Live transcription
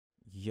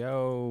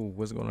Yo,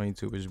 what's going on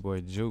YouTube? It's your boy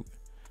Juke.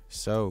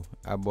 So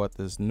I bought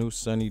this new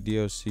Sonny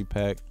DLC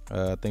pack.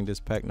 I think this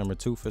pack number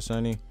 2 for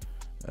Sonny.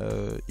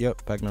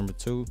 Yep, pack number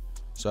 2.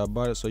 So I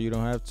bought it so you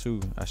don't have to.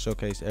 I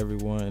showcase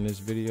everyone in this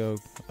video.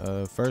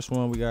 First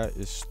one we got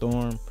is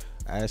Storm.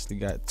 I actually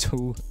got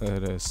 2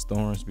 of the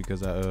Storms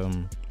because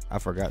I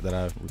forgot that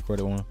I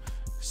recorded one.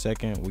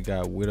 Second, we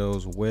got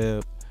Widow's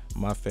Web.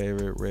 My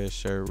favorite, red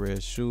shirt,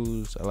 red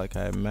shoes. I like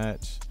how it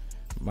match.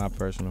 My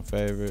personal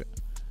favorite.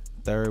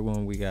 Third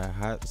one, we got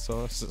hot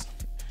sauce.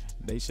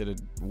 They should have,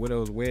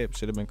 Widow's Web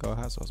should have been called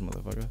hot sauce,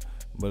 motherfucker.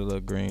 But a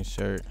little green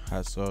shirt,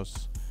 hot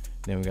sauce.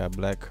 Then we got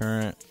black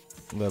currant,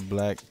 a little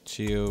black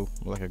chill,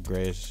 like a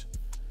grayish.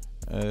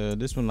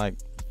 This one like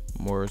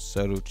more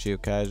subtle, chill,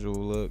 casual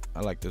look. I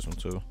like this one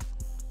too.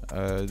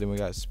 Then we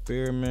got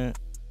Spearmint,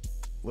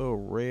 little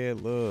red,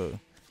 little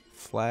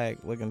flag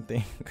looking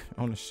thing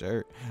on the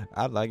shirt.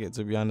 I like it,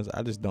 to be honest.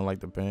 I just don't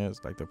like the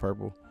pants, like the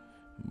purple.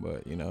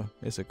 But you know,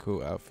 it's a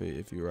cool outfit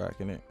if you're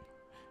rocking it.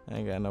 I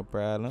ain't got no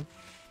problem.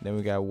 Then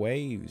we got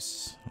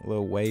Waves, a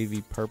little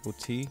wavy purple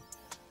tee.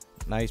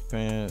 Nice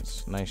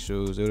pants, nice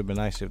shoes. It would have been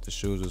nice if the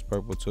shoes was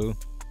purple too.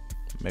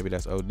 Maybe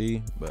that's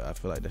OD, but I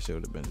feel like that shit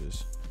would have been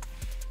just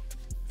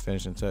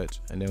finishing touch.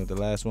 And then with the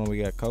last one, we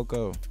got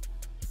Coco.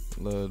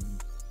 Little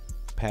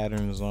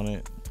patterns on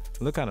it.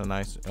 Look kind of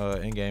nice.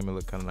 In game, it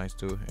look kind of nice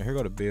too. And here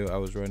go the build I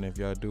was running. If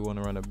y'all do want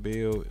to run a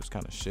build, it's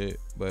kind of shit,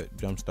 but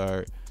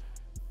jumpstart,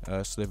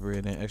 slippery,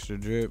 and then extra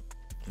drip,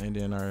 and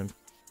then our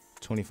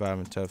 25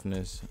 in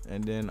toughness,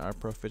 and then our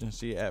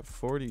proficiency at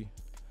 40.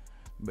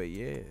 But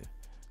yeah,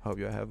 hope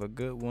y'all have a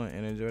good one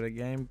and enjoy the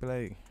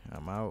gameplay.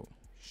 I'm out.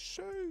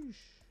 Sheesh.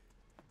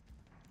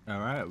 All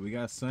right, we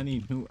got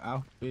Sonny new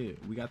outfit.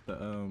 We got the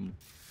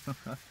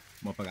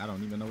motherfucker, I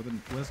don't even know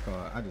what it's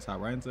called. I just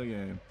hopped right into the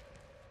game,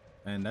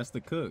 and that's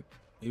the cook.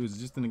 He was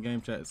just in the game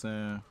chat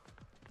saying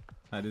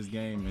how this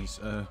game is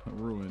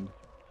ruined,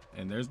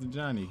 and there's the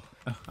Johnny.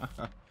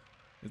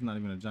 It's not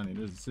even a Johnny,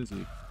 there's a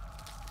sissy.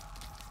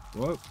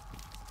 Whoa.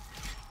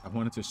 I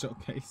wanted to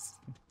showcase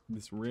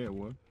this red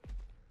one.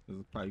 This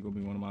is probably gonna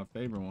be one of my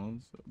favorite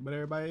ones, but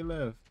everybody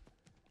left.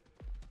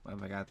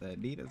 But I got the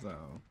Adidas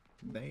on.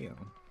 Damn.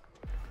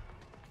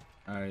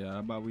 Alright, y'all, how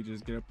about we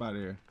just get up out of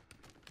here?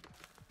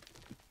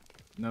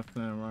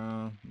 Nothing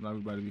around. Not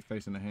everybody be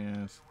facing the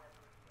hands.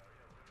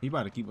 He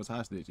about to keep us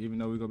hostage, even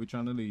though we gonna be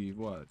trying to leave.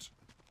 Watch.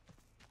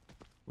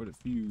 Where the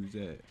fuse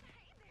at?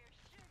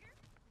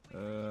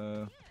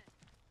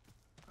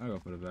 I'll go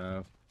for the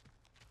valve.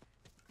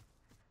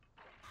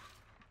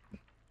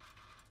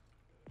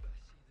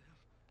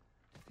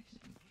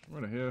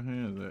 Where the hell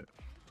hands at?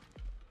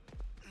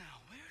 Now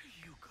where do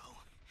you go?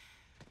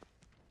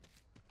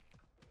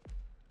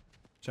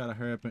 Try to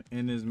hurry up and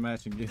end this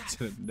match and get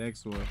to the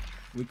next one.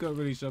 We could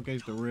really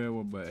showcase the real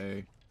one, but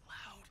hey,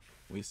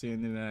 we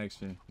seeing it in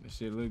action. This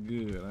shit look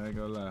good, I ain't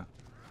gonna lie.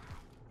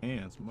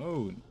 Hands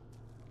mode.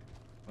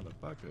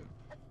 Motherfucker.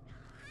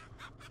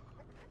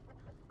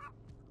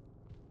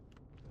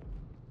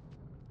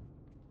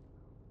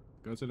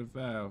 Go to the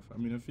valve. I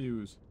mean the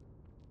fuse.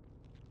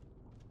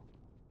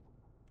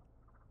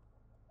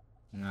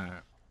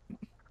 Alright.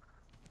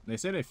 They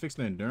say they fixed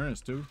the endurance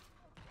too.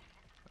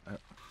 I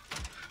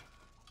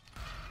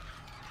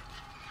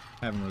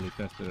haven't really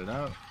tested it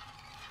out.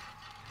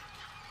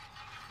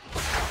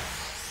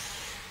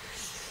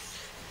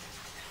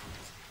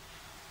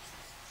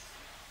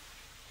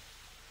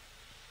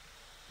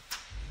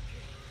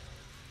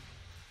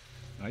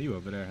 Are you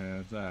over there,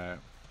 hands? Alright.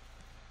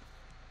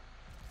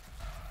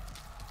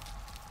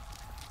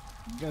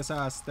 Guess how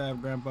I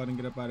stab Grandpa and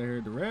get up out of here.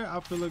 The red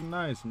outfit look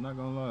nice, I'm not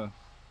gonna lie.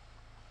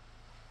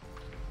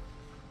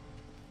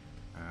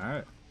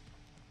 Alright.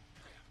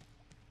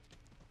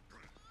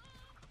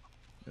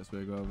 Guess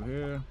we go over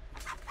here.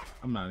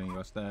 I'm not even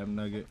gonna stab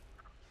Nugget.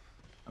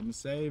 I'm gonna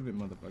save it,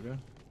 motherfucker.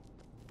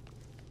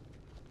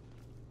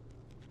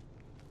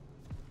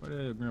 Where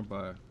is Grandpa?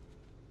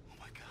 Oh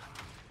my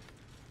god.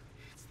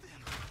 It's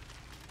them.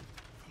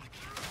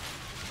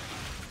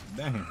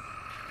 Damn.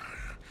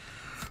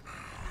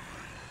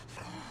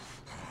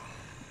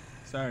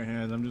 Sorry,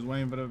 hands. I'm just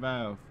waiting for the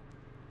valve.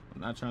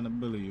 I'm not trying to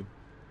bully you.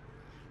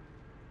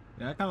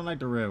 Yeah, I kind of like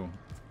the red one.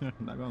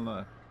 Not gonna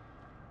lie.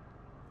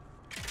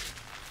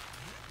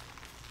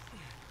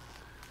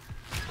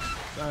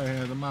 Sorry,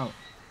 hands. I'm out.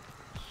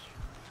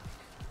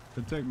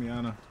 Protect me,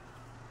 Anna.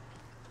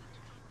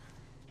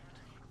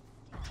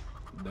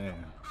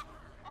 Damn.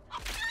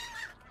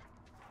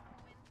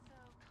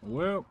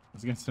 Well,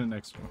 let's get to the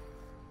next one.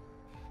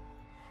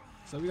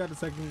 So we got the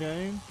second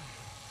game,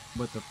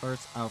 but the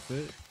first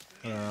outfit,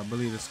 I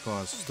believe it's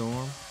called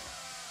Storm.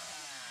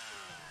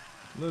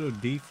 Little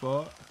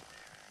default,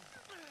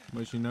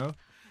 but you know,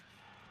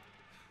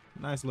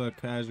 nice little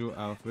casual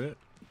outfit.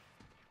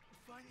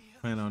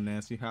 Playing on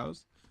Nancy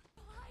house.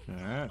 All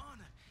right.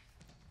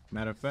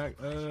 Matter of fact,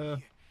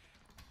 I'm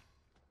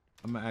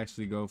gonna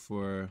actually go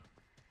for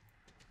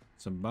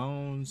some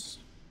bones.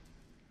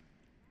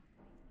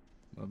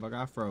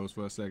 Motherfucker, I froze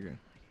for a second.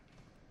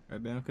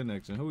 Goddamn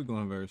connection. Who we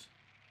going verse?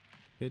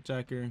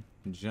 Hitchhiker,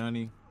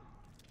 Johnny,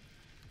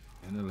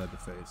 And then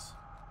Leatherface.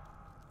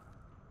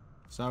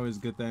 It's always a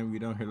good thing we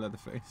don't hear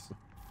Leatherface.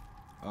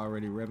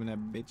 Already revving that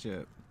bitch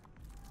up.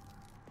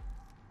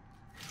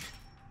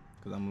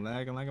 Cause I'm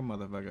lagging like a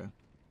motherfucker.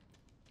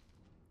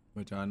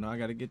 But y'all know I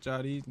gotta get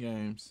y'all these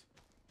games.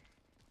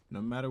 No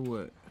matter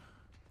what.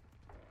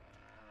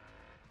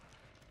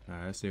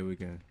 Alright, let's see if we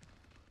can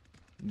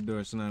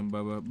door slam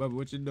Bubba. Bubba,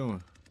 what you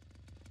doing?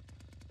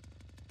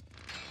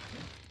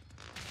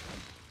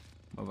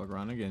 Motherfucker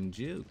around there getting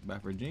juked by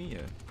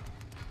Virginia.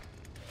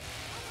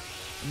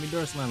 Let me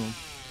door slam him.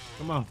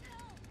 Come on.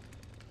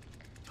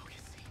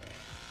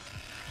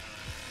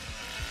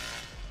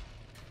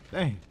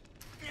 Dang.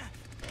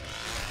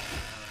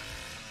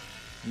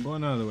 I'm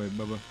going the other way,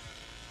 Bubba.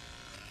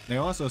 They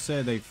also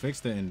said they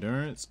fixed the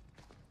endurance.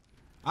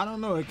 I don't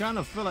know. It kind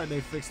of feel like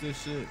they fixed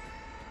this shit.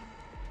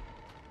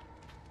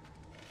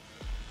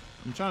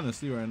 I'm trying to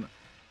see right now.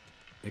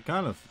 It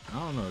kind of, I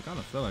don't know. It kind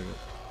of feel like it.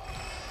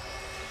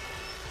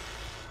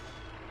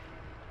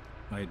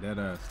 Like that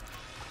ass.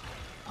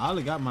 I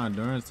only got my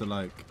endurance to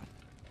like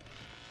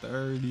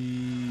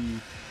 30.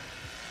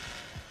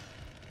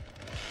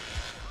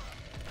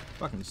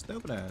 Fucking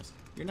stupid ass.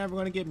 You're never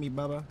gonna get me,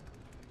 Bubba.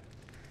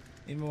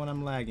 Even when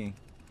I'm lagging.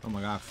 Oh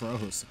my god, I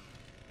froze.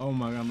 Oh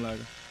my god, I'm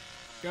lagging.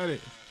 Got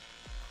it.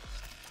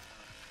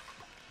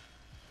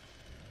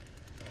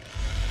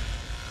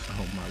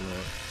 Oh my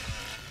lord.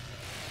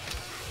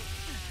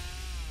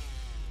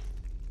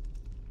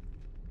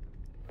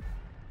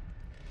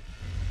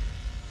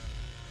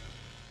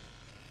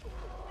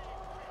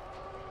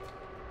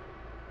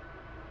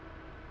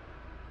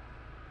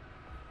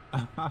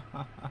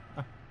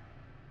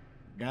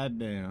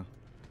 Goddamn.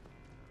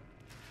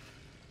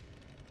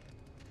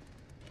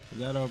 Is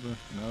that open?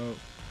 No.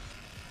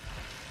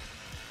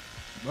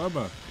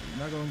 Bubba, you're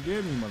not gonna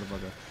get me,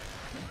 motherfucker.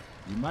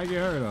 You might get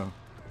hurt though.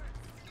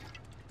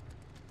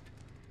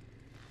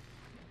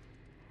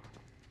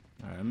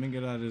 Alright, let me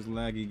get out of this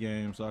laggy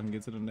game so I can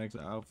get to the next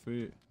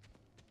outfit.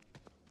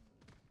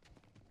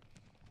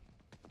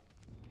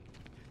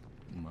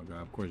 Oh my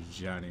god, of course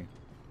Johnny.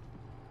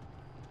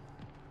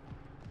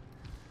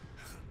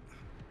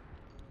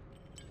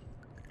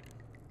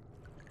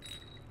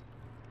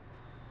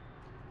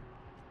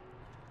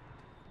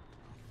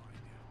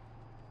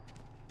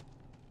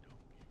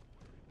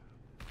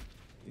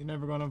 You're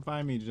never gonna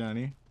find me,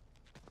 Johnny.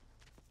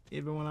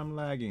 Even when I'm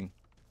lagging.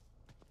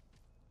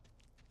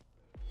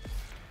 It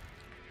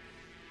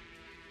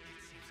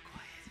seems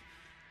quiet.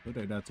 What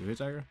they got to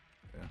hitchhiker?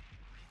 Yeah.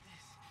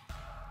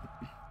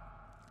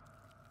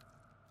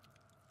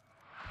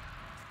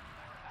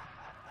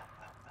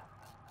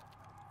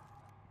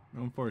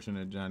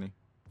 Unfortunate, Johnny.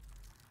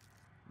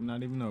 I'm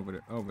not even over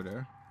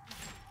there.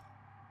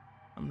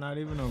 I'm not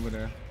even over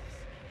there.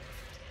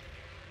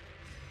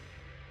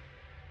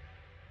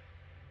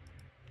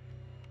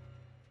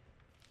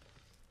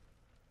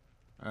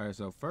 All right,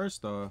 so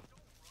first off,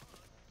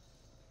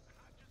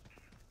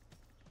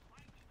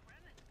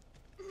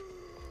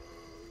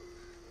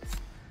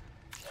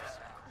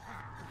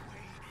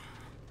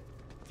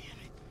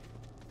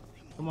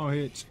 come on,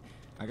 Hitch.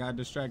 I gotta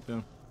distract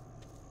them.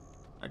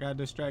 I gotta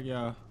distract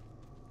y'all.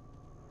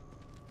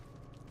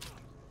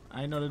 I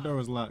didn't know the door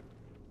was locked.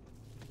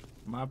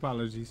 My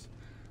apologies.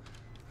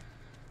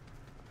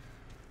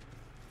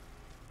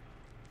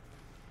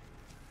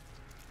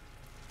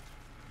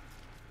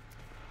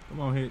 Come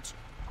on, Hitch.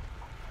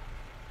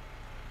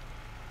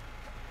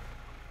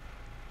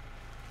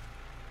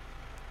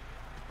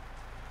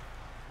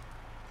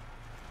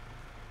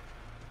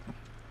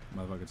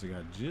 Motherfuckers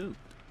got juked.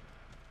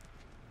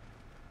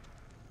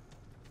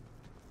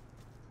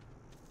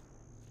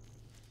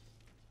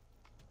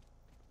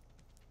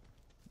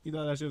 You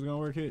thought that shit was gonna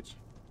work, Hitch?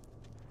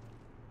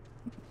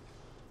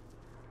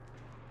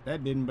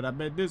 That didn't, but I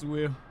bet this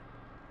will.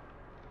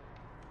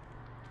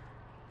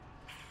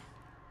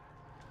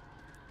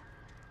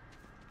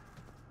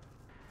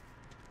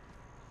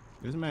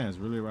 This man's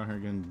really around here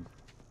getting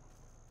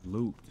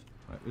looped.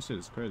 Like, this shit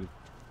is crazy.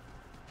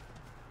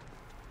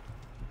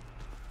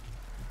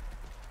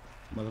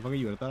 Motherfucker,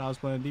 you would have thought I was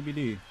playing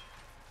DVD.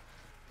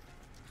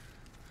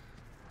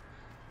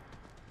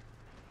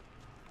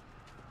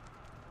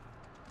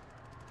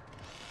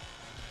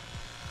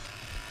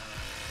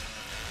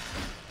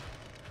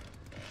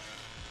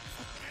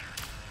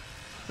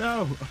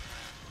 No!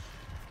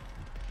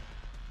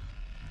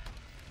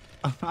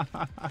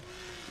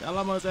 Y'all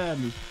almost had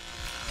me.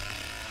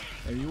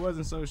 Hey, you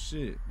wasn't so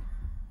shit.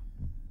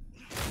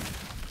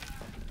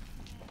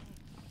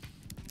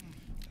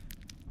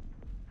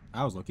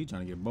 I was low-key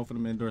trying to get both of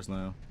them indoor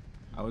slam.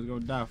 I was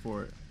gonna die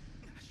for it.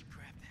 I should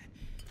grab that.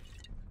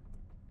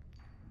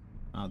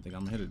 I don't think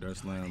I'm gonna hit a door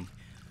slam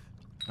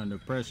under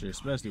pressure,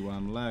 especially while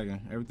I'm lagging.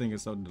 Everything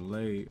is so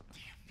delayed.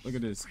 Look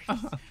at this.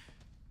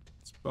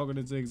 Spoken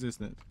into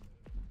existence.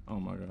 Oh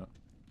my god.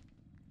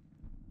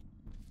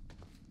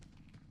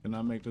 Can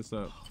I make this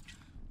up?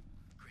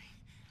 Great.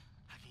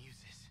 I can use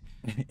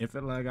this. If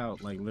it lag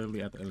out like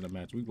literally at the end of the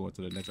match, we go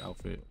to the next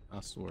outfit. I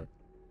swear.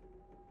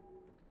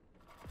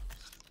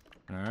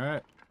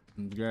 Alright.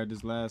 Let's grab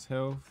this last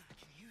health. I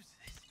can use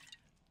this.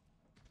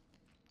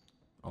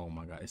 Oh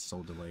my god, it's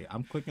so delayed.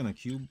 I'm clicking a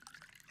Q,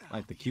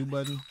 like the Q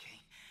button,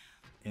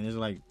 and it's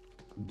like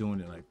doing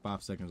it like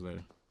 5 seconds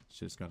later.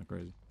 Shit's kind of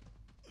crazy.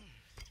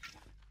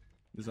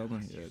 This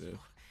open? Yeah, it is.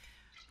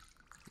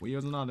 We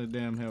using all the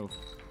damn health.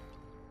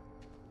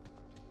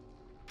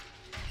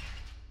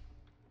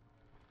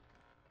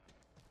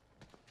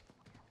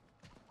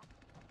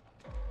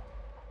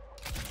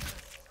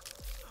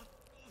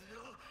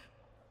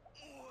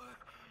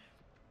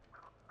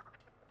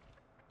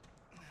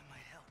 That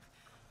might help.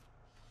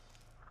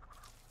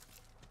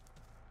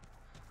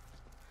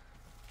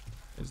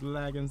 It's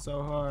lagging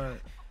so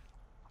hard.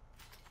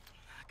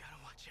 I gotta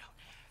watch out.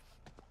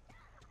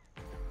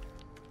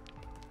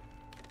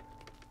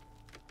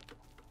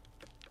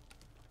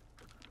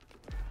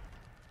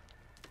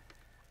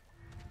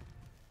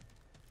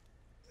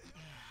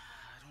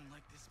 I don't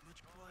like this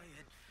much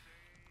quiet.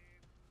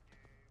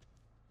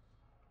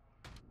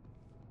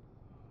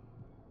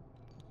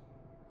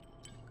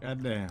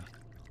 Goddamn.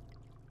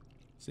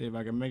 See if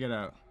I can make it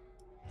out.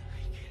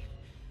 I can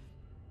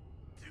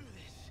do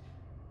this.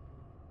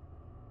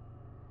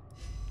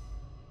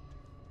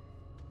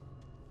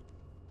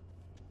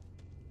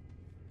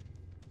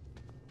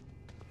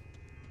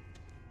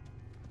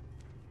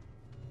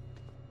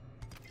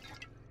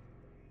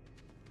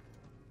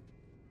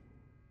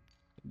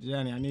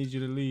 Johnny, I need you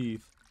to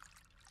leave.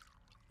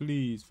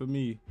 Please, for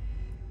me.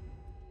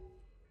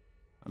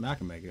 I mean, I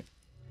can make it.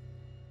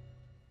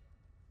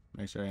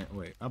 Make sure I ain't,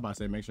 wait, I'm about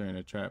to say make sure I ain't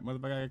in a trap.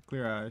 Motherfucker, I got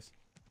clear eyes.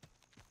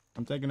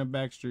 I'm taking a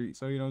back street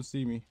so you don't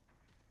see me.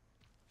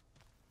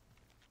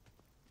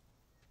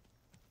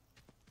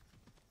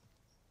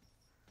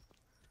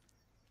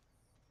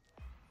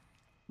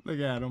 Look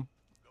at him.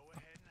 Go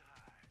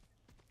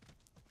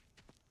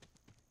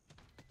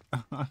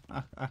ahead and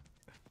hide.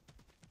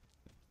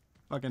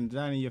 Fucking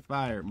Johnny, you're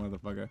fired,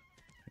 motherfucker.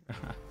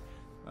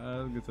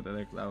 Let's get to the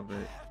next outfit. I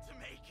have to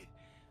make it.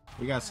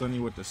 We got Sonny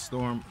with the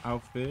Storm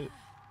outfit.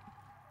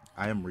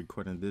 I am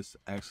recording this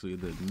actually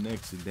the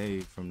next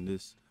day from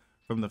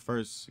the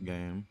first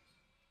game,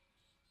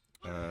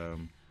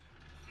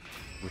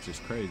 which is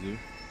crazy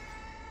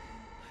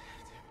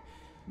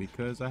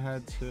because I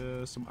had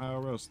some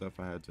IRL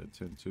stuff I had to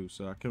attend to,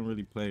 so I couldn't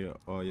really play it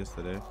all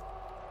yesterday.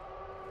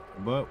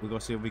 But we're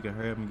gonna see if we can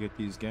hurry up and get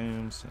these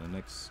games in the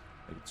next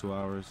like 2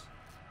 hours.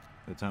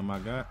 The time I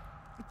got.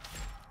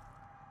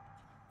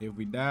 If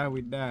we die,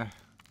 we die.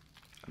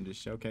 I'm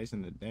just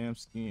showcasing the damn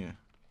skin.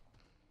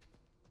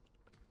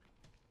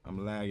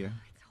 I'm lagging.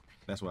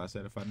 That's why I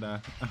said if I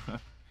die.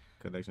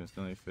 Connection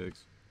still ain't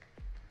fixed.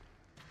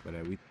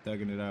 But we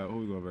thugging it out. Who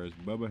we going versus?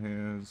 Bubba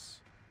Hands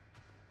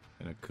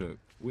and a cook.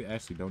 We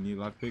actually don't need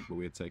lockpick, but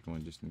we'll take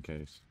one just in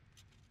case.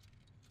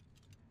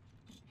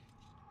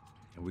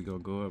 And we gonna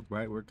go up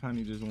right where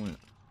Connie just went.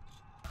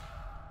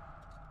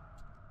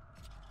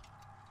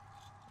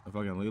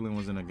 Fucking Leland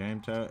was in a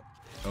game chat.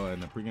 Oh, in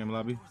the pregame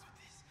lobby.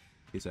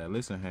 He said,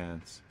 "Listen,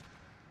 Hands.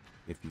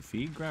 If you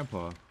feed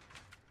Grandpa,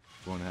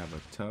 you're gonna have a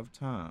tough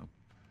time."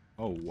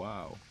 Oh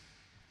wow.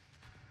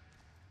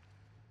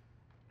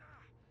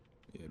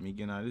 Yeah, me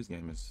getting out of this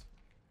game is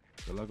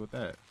good luck with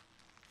that.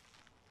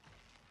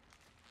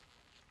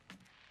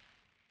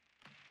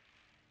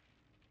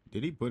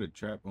 Did he put a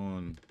trap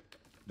on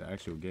the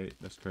actual gate?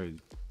 That's crazy.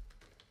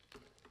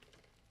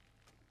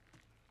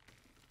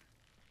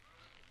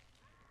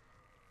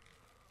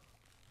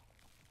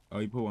 Oh,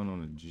 he put one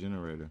on the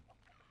generator.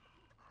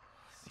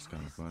 That's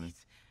kind of funny.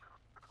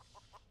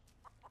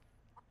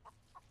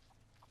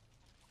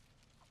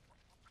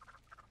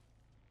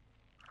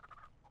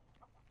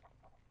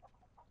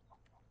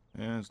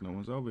 And no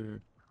one's over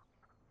here.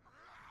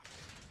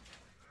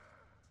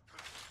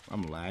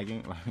 I'm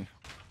lagging, like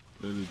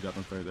literally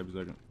dropping frames every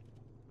second.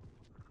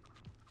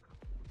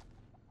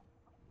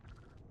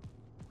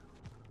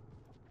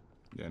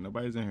 Yeah,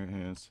 nobody's in here,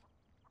 Hands.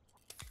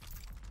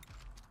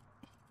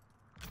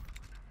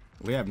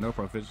 We have no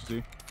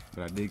proficiency,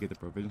 but I did get the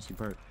proficiency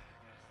perk.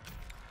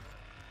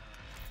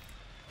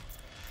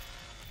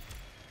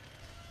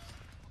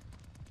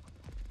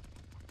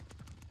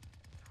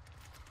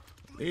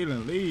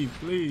 Leland, leave,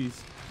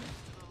 please.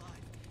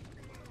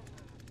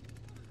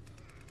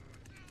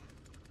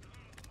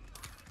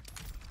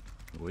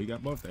 Well, he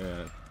got both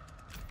there.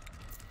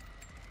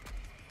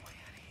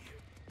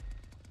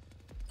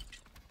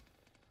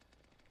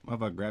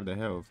 Motherfucker, grab the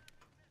health.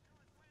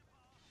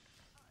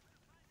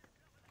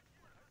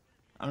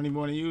 I don't even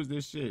want to use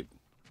this shit.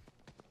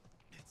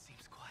 It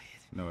seems quiet.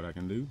 Know what I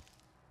can do?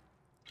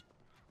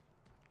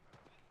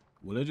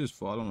 Will it just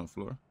fall on the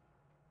floor?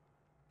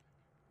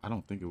 I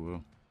don't think it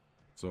will.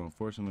 So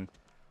unfortunately,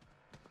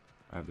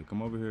 I have to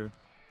come over here,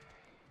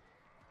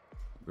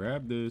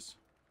 grab this.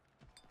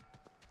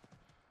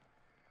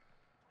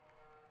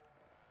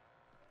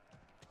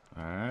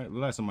 All right,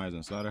 look like somebody's in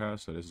the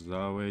slaughterhouse, so this is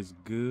always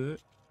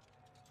good.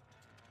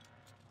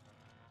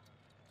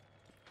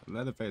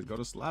 Leatherface, go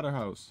to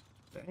slaughterhouse.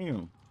 Damn.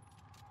 Look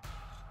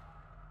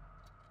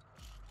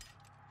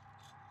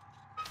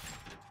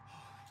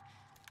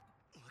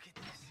at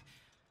this.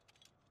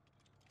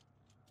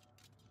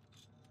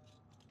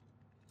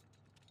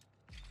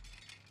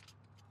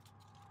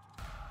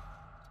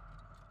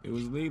 It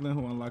was Leland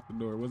who unlocked the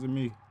door. It wasn't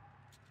me.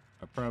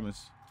 I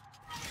promise.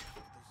 Those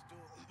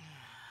doors.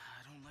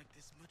 I don't like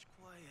this much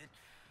quiet.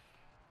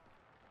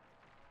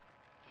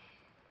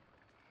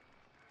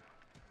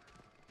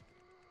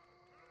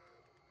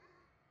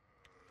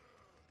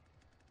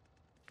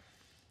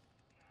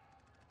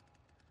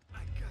 I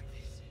got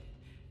this.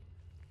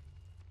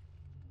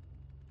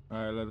 All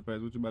right,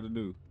 Leatherface, what you about to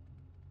do?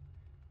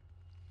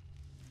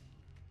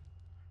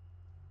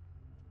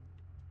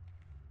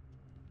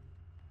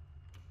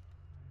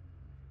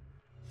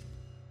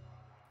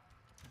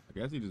 I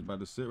guess he just about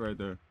to sit right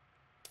there.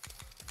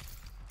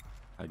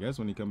 I guess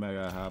when he come back,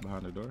 I hide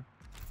behind the door.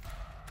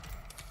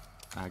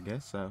 I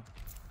guess so.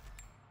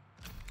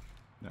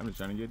 I'm just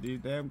trying to get these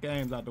damn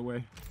games out the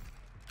way.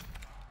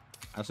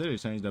 I should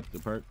have changed up the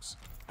perks.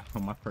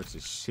 My perks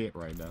is shit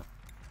right now.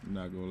 I'm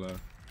not gonna lie. I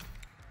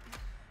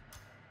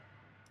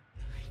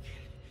can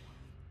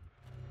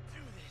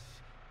do this.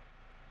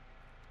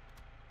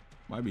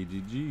 Might be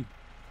GG.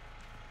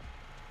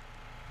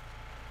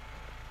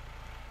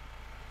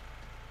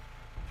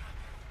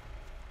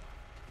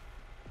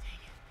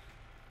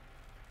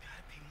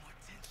 Gotta pay more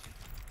attention.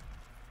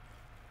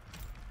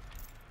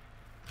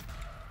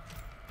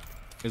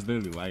 It's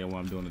literally lagging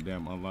while I'm doing the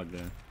damn unlock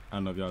game. I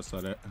don't know if y'all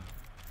saw that.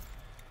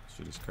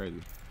 Shit is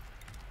crazy.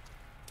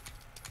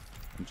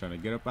 I'm trying to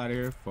get up out of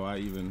here before I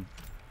even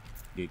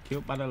get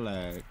killed by the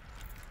lag.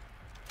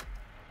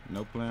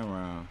 No playing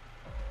around.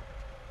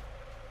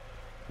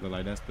 Look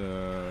like that's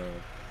the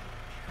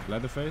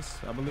Leatherface,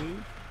 I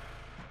believe.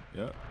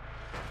 Yep.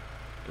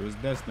 It was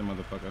Destin,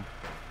 motherfucker.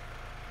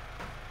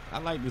 I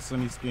like this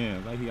Sonny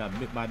skin. Like he got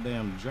bit by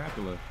damn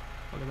Dracula.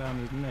 Look at that on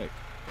his neck.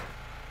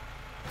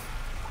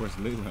 Of course,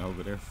 Leland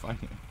over there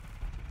fighting.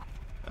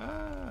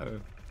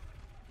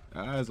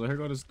 Alright, so here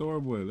go the store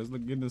boy. Let's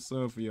look get in the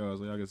sun for y'all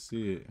so y'all can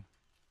see it.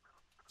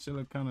 Shit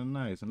look kind of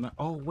nice. I'm not.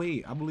 Oh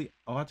wait, I believe.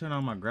 Oh, I turned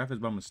on my graphics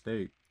by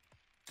mistake.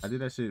 I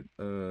did that shit.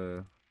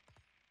 All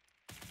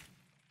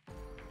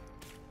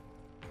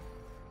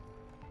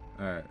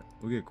right,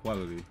 we get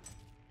quality.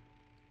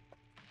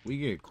 We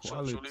get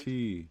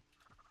quality.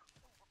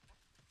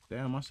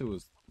 Damn, my shit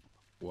was.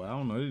 Well, I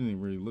don't know. It didn't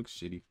even really look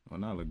shitty. Oh,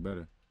 now it look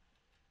better.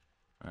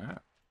 All right.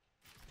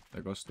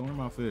 There goes Storm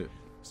outfit.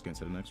 Let's get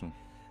to the next one.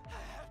 I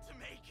have to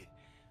make it.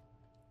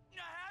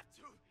 I have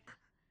to.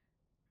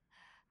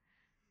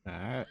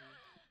 All right.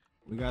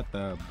 We got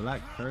the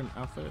black Currant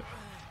outfit.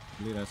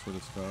 I believe that's what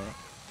it's called.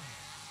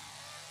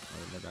 Oh,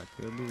 like I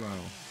could be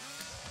wrong.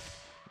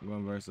 I'm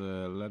going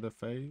versus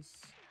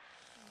Leatherface,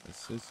 a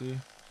sissy,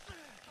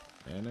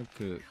 and a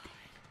cook.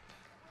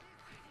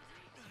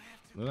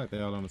 Look like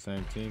they all on the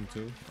same team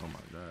too. Oh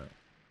my god.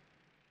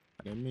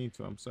 I didn't mean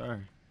to, I'm sorry.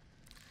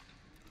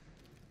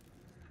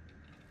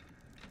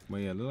 But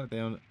yeah, look like they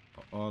all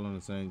on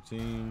the same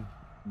team,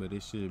 but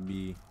it should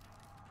be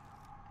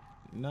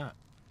not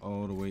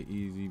all the way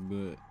easy,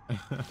 but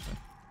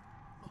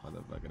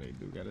motherfucker, they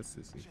do got a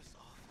sissy. Just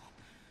awful.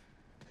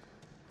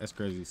 That's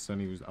crazy.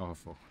 Sonny was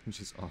awful.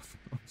 Just awful.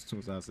 As soon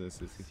as I said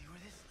sissy. See where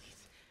this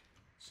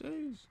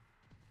leads.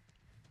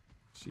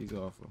 She's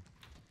awful.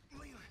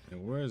 Leland.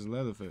 And where's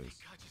Leatherface?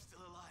 God, you're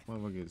still alive.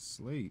 Motherfucker is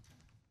asleep.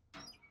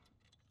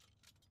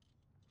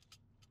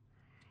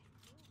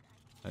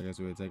 I guess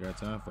we'll take our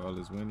time for all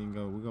this winning.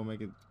 We're gonna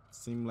make it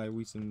seem like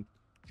we some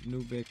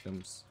new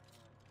victims.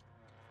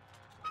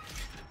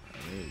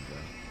 There you go.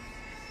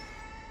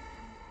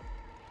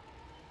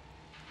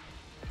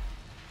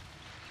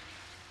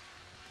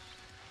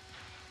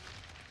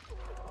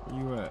 Where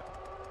you at?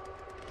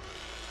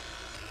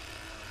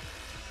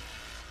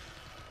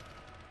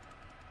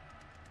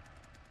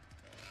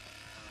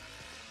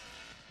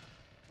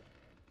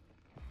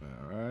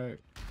 Alright.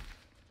 I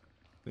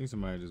think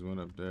somebody just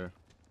went up there.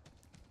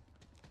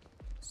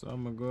 So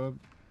I'm gonna go up.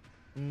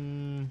 I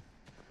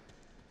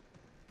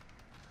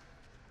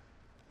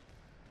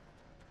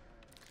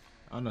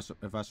don't know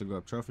if I should go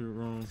up trophy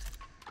room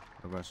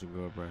or if I should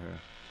go up right here.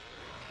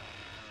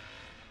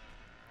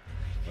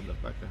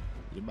 Motherfucker,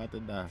 you about to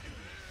die.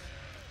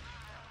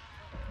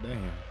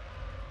 Damn.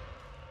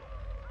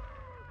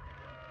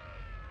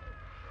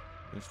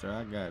 Mister,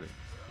 I got it.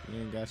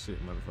 You ain't got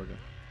shit, motherfucker.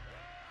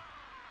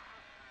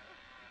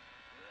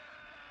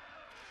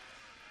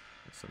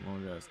 That's a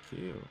long ass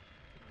kill.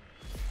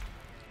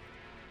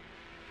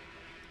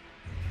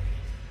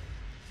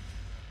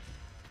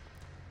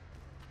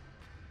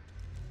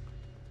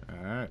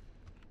 Alright.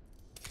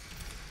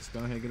 Let's go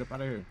ahead and get up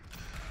out of here.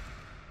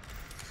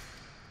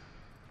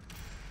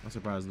 I'm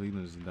surprised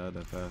Leland just died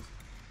that fast.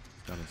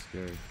 It's kind of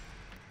scary.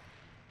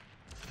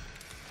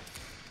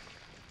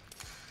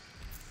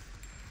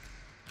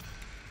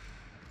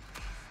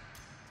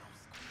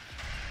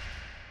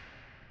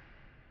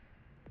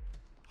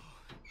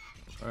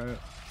 Alright.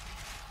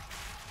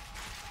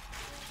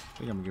 I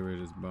think I'm gonna get rid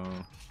of this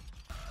bone.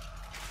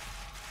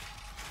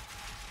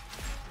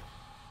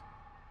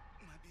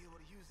 Might be able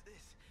to use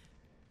this.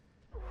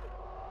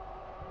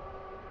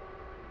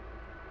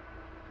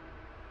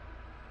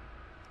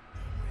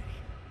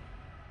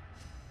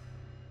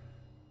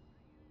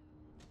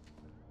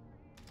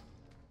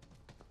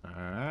 I'm ready.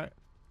 Alright.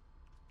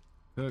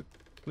 Cook,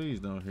 please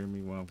don't hear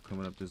me while I'm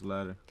coming up this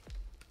ladder,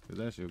 cause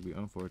that should be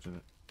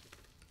unfortunate.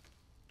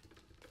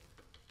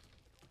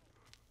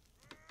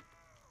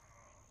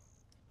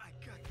 I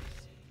got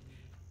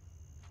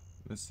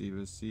this.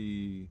 Let's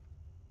see.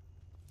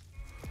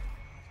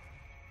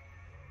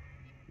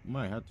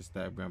 Might have to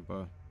stab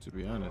Grandpa, to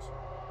be honest.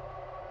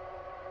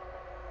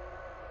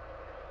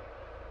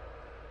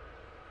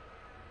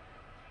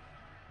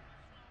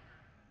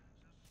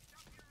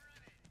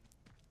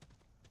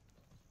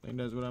 I think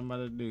that's what I'm about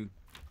to do.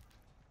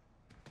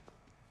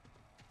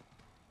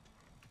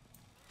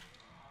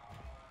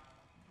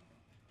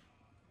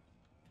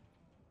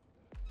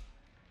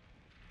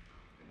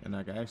 And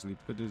I can actually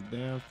put this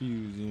damn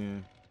fuse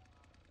in.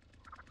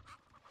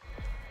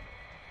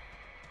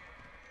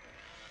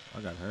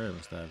 I gotta hurry up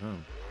and stab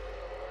him.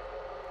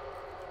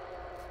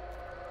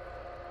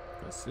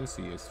 But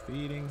Sissy is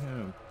feeding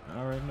him. I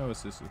already know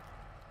it's Sissy.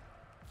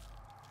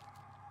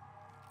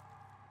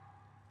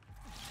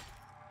 Oh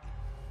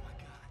my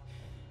God.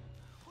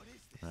 What is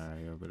this?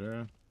 Alright, over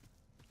there.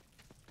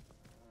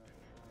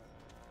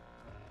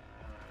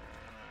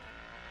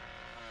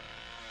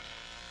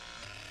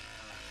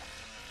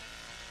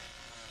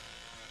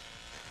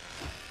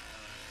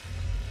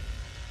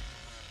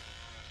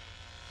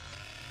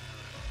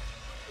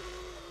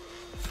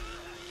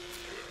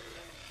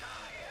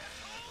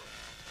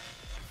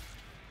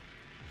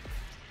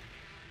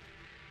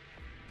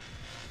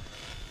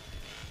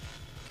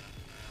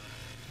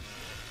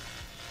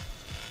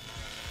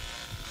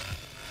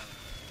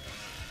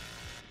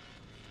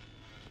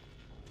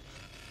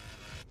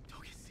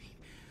 Don't get seen.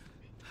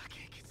 I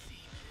can't get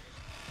seen.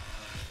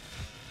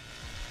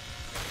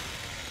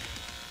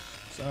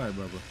 Sorry,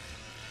 Bubba.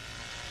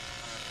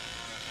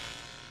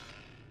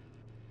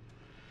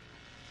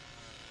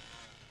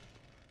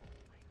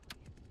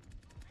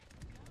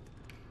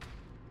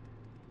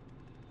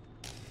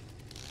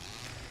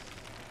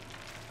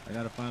 I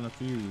gotta find a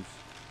fuse.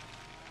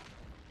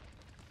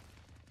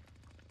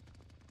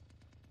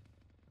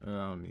 I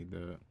don't need that.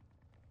 It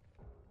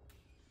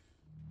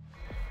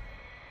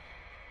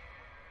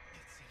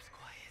seems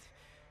quiet.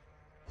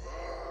 I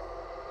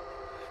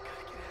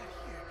gotta get out of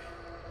here.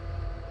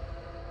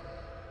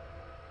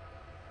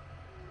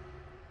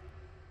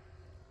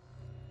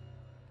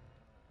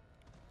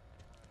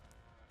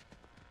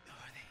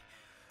 Are they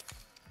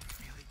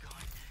really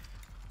gone?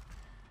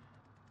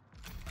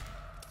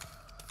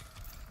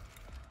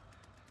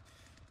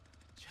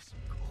 Just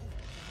go away.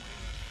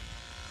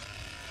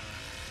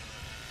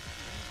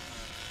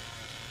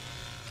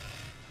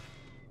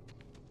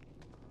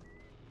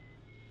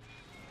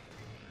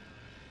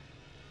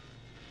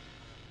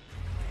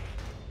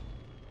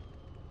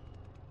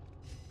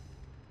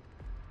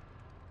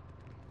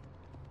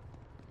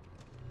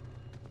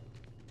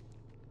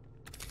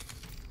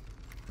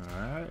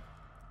 Alright.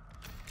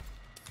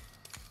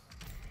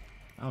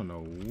 I don't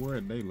know where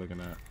they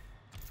looking at. Get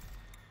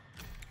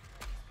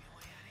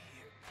way out of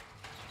here.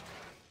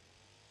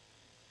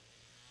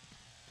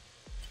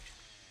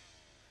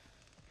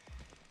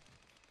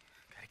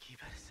 Gotta keep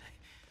out of sight.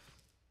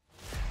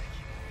 Gotta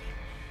keep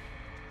moving.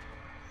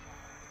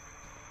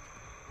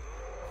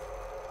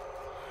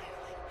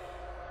 Finally.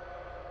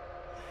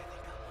 I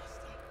think I lost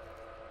them.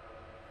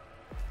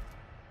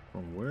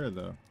 From where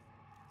though?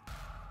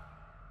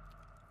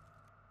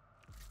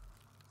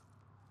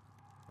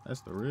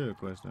 That's the real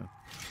question. No.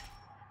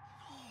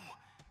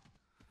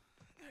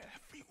 They're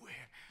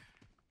everywhere.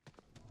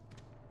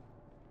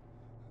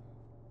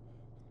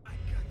 I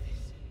got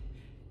this.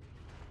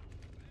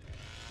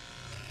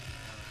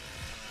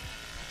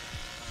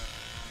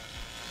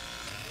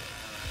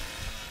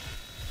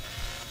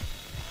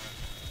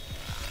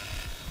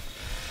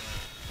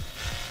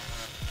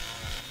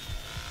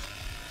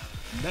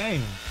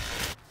 Damn.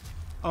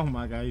 Oh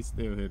my God, he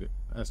still hit it.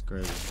 That's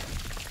crazy.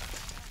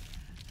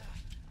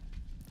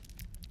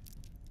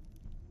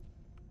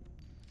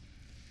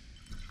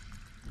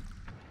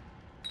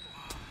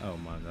 Oh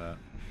my God.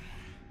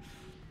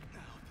 I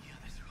hope the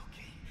others are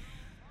okay.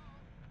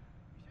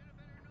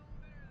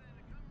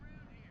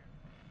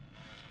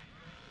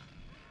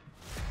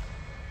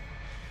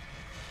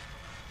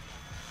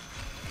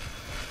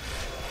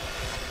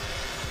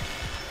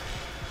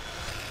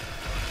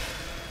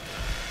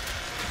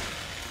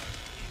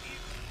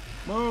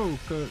 Whoa,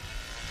 Cook.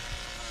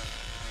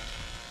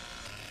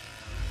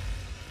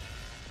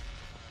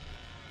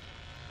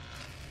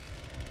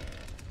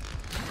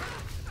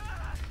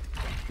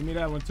 Give me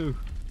that one too.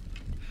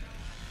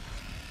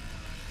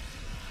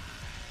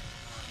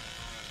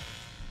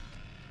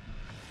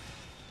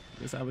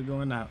 Guess how we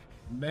going out.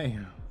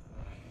 Damn.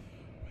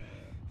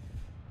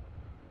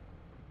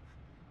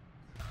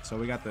 So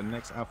we got the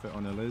next outfit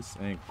on the list,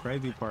 and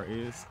crazy part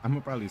is, I'm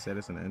gonna probably say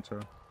this in the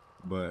intro,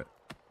 but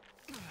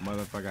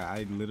motherfucker,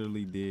 I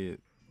literally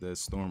did the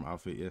storm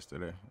outfit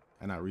yesterday,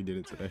 and I redid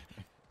it today.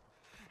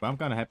 But I'm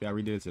kind of happy I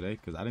redid it today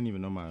because I didn't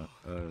even know my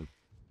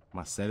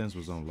my settings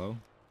was on low.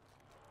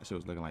 That shit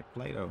was looking like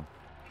Play-Doh.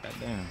 God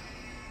damn.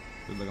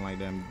 It was looking like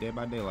damn Dead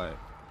by Daylight.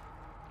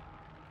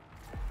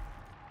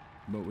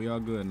 But we all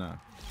good now.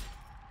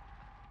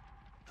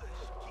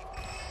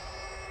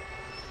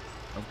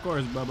 Of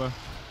course, Bubba.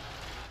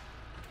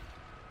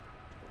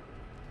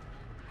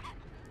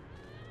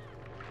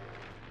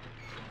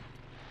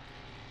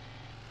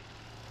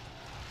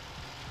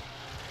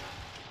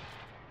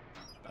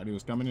 Thought he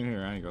was coming in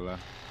here, I ain't gonna lie.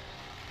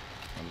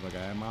 I was like,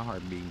 I had my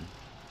heart beating.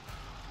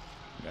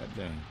 God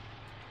dang.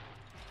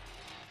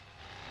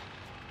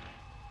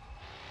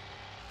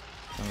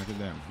 Sound like a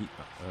damn heat,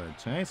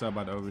 chainsaw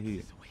about to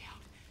overheat.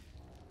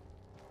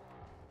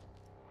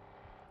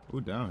 Who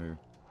down here?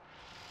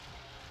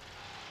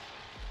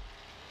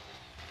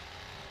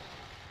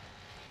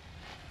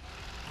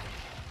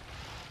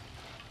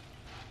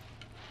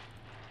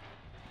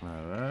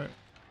 Alright.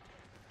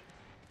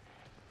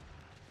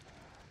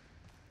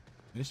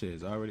 This shit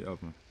is already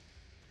open.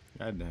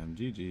 Goddamn,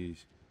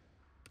 GG's.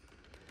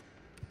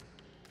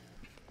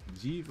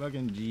 G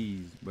fucking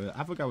G's. But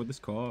I forgot what this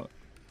called.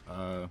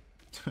 Not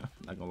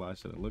gonna lie, I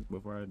should have looked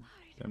before I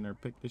damn near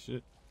picked this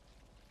shit.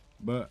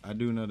 But I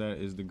do know that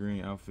is the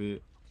green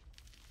outfit.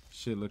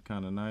 Shit look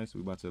kind of nice.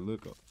 We about to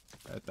look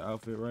at the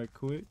outfit right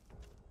quick.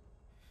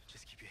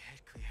 Just keep your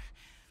head clear.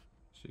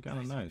 Shit kind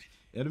of nice.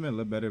 It'd have been a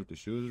little better if the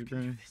shoes were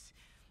green.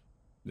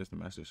 Just to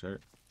match the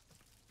shirt.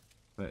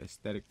 For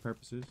aesthetic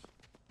purposes.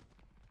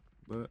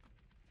 But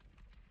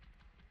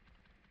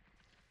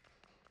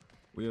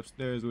we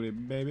upstairs with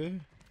it,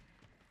 baby.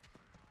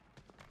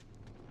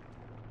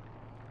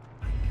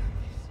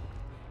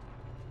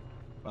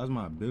 Why's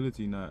my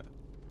ability not?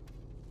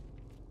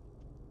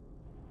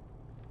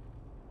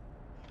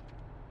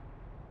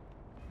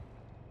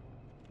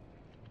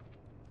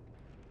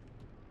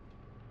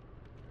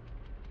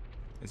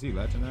 Is he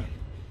latching that?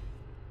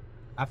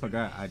 I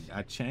forgot.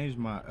 I changed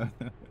my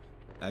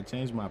I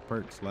changed my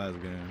perks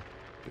last game.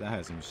 I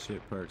had some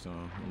shit perks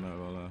on. I'm not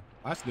gonna lie.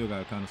 I still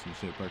got kind of some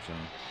shit perks on,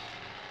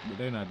 but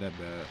they're not that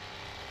bad.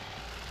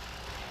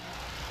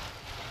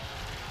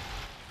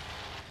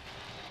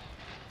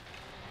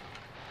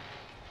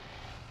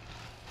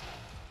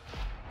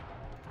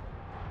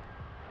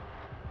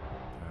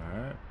 All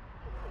right.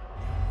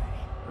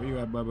 Where you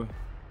at, Bubba?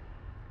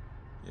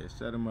 Yeah,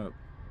 set him up.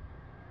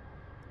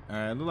 All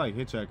right, look like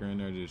Hitchhiker in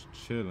there just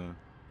chilling.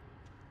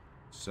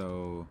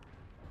 So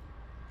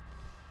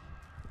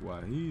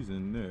while he's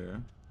in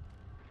there,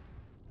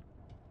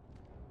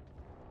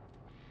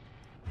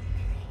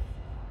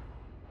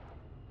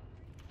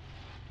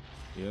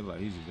 yeah, like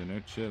he's just in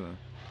there chilling.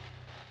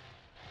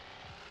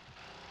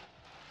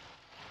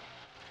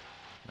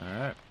 All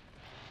right.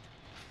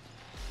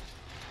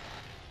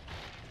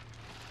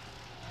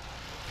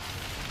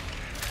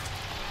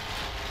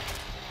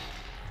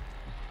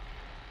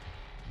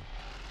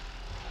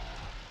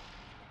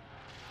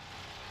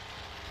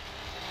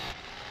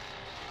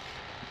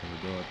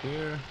 Go up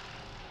there.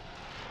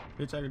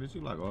 Hitchhiker, did you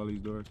lock all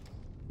these doors?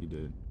 You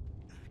did.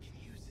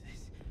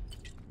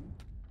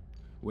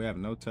 We have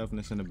no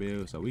toughness in the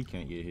build, so we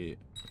can't get hit.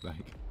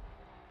 Like,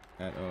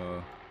 at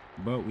all.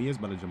 But we is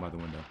about to jump out the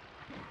window.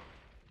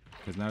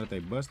 Because now that they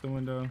bust the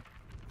window.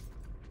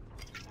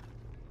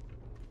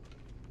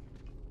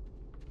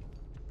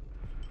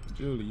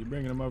 Julie, you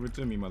bringing them over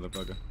to me,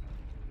 motherfucker.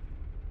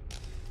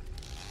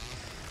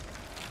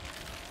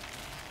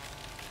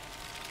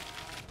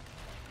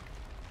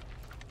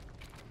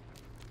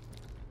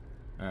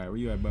 Alright, where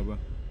you at, Bubba?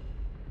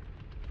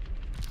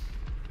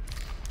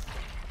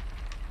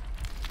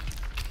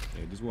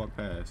 Yeah, just walk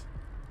past.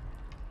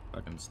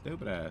 Fucking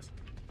stupid ass.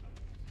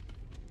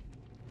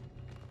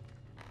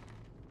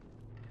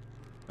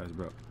 That's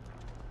broke.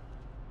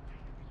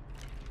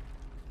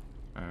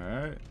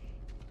 Alright.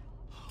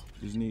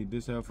 Just need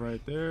this health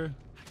right there.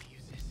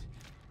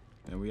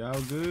 And we all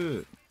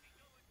good.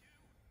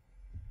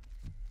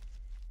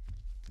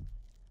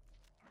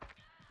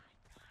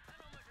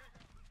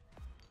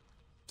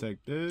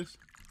 Take this.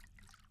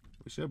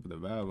 We should put the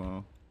valve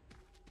on.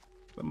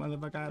 But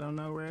motherfucker, I don't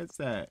know where it's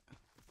at.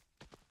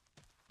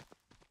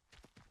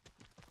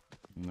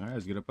 Alright,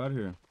 let's get up out of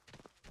here.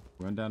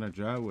 Run down the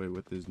driveway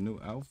with this new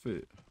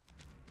outfit.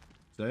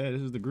 So yeah,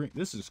 this is the green.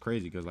 This is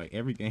crazy because like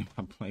every game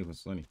I play with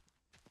Sonny.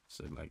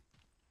 So like,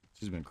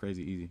 it's just been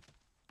crazy easy.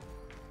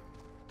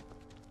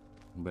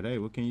 But hey,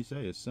 what can you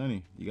say? It's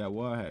Sonny. You got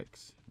wall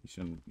hacks.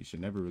 You should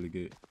never really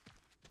get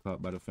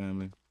caught by the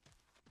family.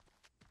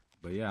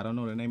 But yeah, I don't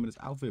know the name of this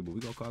outfit, but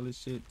we gonna call this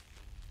shit.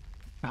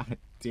 God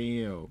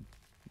damn.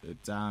 The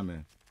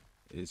timing.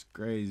 It's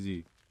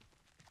crazy.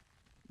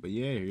 But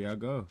yeah, here y'all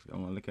go.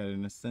 Y'all wanna look at it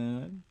in the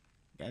sun?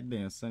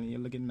 Goddamn, Sonny, you're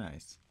looking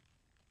nice.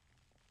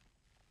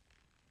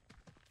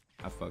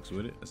 I fucks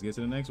with it. Let's get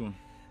to the next one.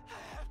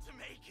 I have to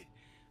make it.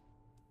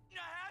 I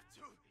have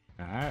to.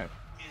 Alright.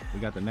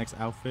 We got the next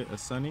outfit of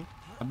Sonny.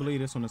 I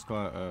believe this one is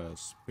called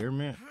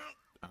Spearmint.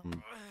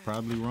 I'm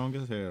probably wrong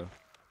as hell.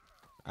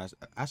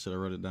 I should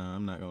have wrote it down,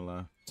 I'm not gonna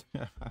lie.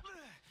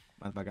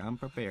 Motherfucker, I'm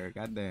prepared,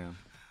 goddamn.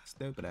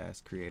 Stupid ass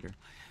creator.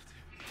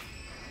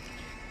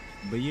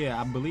 But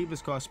yeah, I believe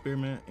it's called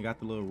Spearmint. It got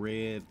the little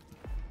red,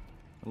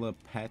 a little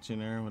patch in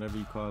there, whatever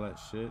you call that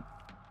shit.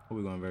 What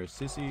we going verse?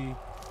 Sissy?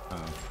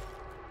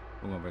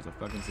 We're going verse a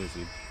fucking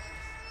sissy.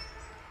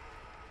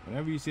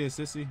 Whenever you see a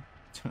sissy,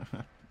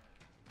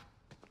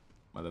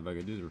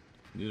 Motherfucker,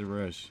 just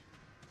rush.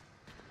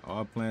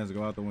 All plans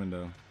go out the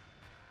window.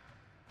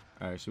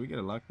 Alright, should we get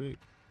a lockpick?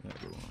 Yeah,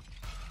 good one.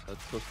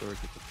 Let's go storage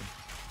it.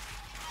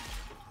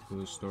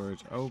 Cool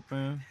storage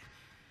open.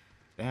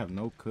 They have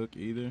no cook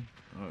either.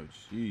 Oh,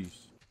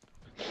 jeez.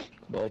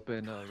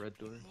 Open red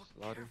door,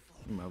 slaughter.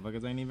 You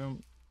motherfuckers ain't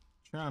even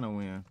trying to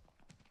win.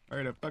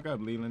 Hurry the fuck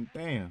up, Leland.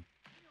 Damn.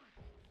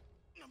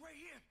 I'm right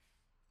here.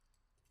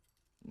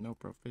 No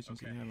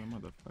proficiency having,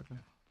 motherfucker.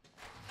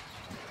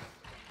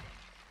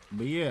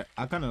 But yeah,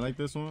 I kind of like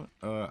this one.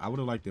 I would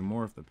have liked it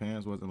more if the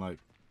pants wasn't like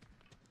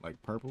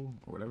purple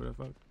or whatever the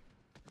fuck.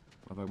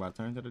 Motherfucker about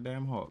to turn to the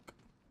damn hawk.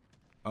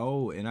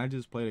 Oh, and I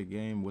just played a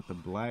game with the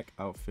black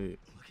outfit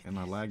and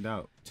I lagged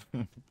out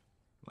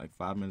like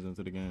 5 minutes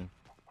into the game.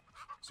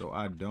 So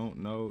I don't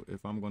know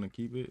if I'm gonna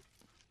keep it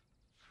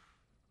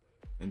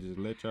and just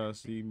let y'all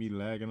see me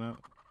lagging out.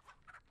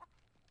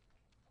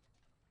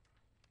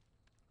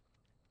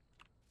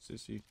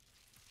 Sissy.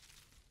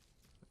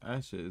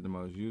 That shit is the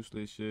most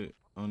useless shit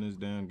on this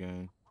damn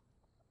game.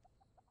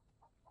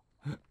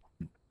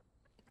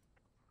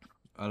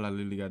 All I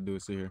literally gotta do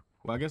is sit here.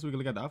 Well, I guess we can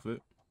look at the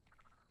outfit.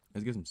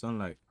 Let's get some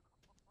sunlight.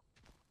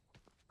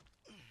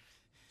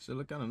 Shit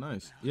look kind of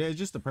nice. Yeah, it's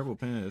just the purple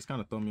pen. It's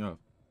kind of throwing me off.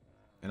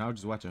 And I was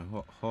just watching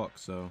Hawk,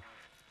 so.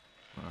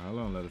 Alright, hold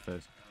on,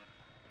 Leatherface.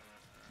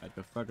 Like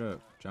the fuck up.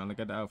 Trying to look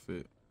at the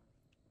outfit.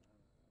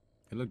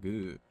 It look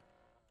good.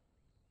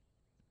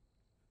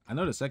 I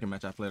know the second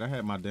match I played, I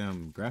had my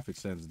damn graphics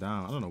settings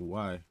down. I don't know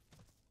why.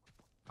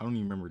 I don't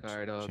even remember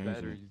Alright, changing.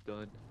 battery's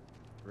done.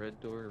 Red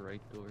door,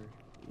 right door.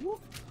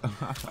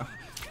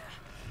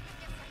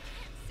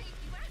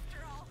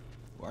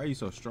 Why are you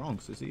so strong,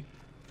 sissy?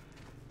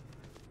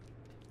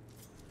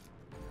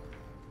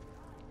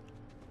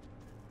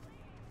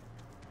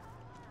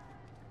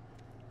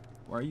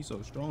 Why are you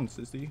so strong,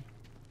 sissy?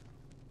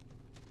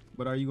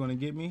 But are you gonna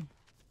get me?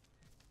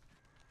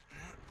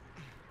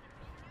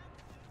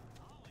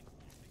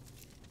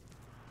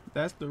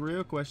 That's the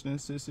real question,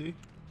 sissy.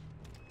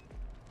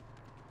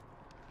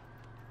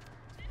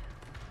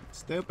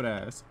 Stupid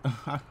ass.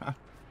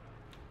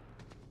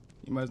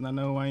 You must not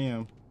know who I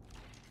am.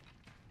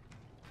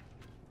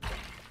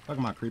 Fuck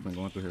am I creeping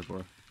going through here for?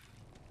 Did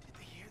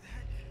they hear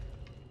that?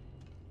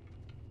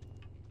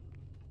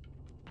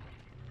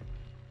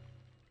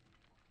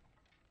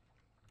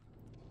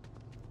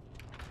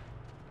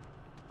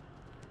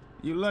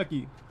 You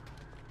lucky.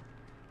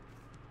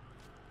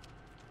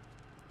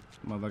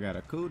 Motherfucker got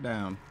a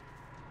cooldown.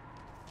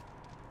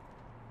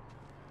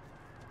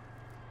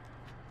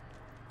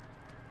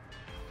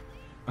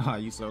 Ah,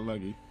 you so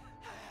lucky.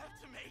 I have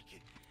to make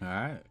it.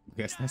 Alright,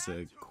 guess that's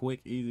a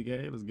quick, easy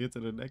game. Let's get to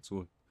the next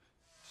one.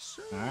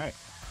 Alright,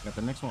 got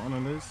the next one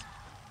on the list.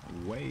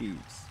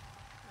 Waves.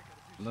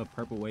 Little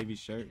purple wavy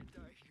shirt.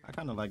 I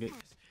kind of like it.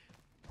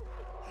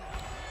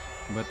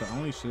 But the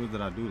only shoes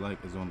that I do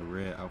like is on the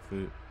red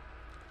outfit.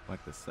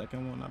 Like the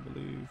second one, I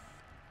believe.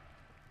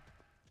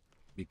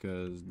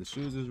 Because the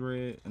shoes is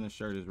red and the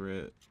shirt is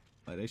red.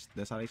 Like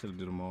that's how they should have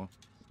did them all.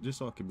 Just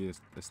so it could be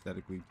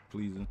aesthetically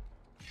pleasing.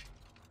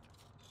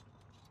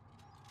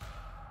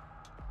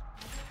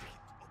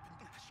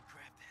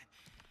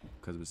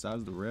 Because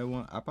besides the red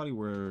one, I probably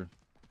wear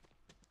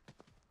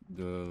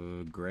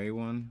the gray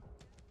one.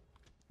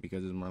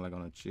 Because it's more like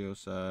on a chill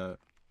side.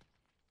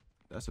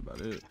 That's about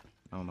it.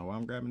 I don't know why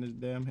I'm grabbing this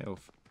damn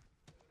health.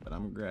 But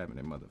I'm grabbing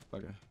it,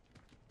 motherfucker.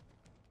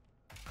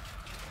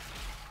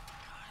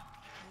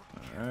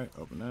 Alright,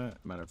 open that.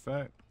 Matter of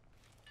fact.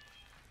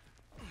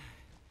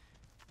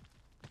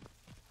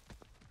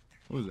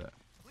 Who's that?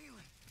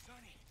 Leland,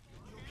 Sonny,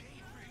 you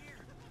okay? We're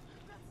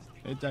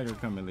here. Hey, Tiger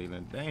coming,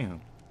 Leland. Damn.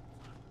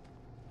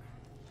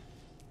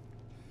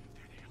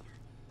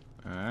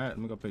 Alright, let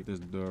me go pick this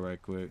door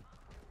right quick.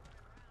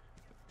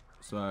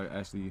 So I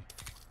actually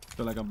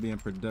feel like I'm being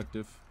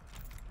productive.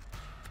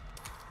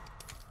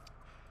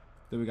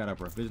 Then we got our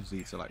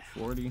proficiency to like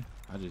 40.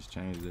 I just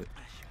changed it.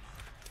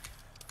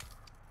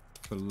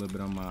 Put a little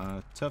bit on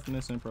my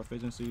toughness and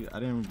proficiency. I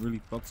didn't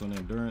really focus on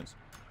endurance,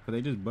 but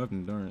they just buffed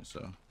endurance,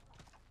 so.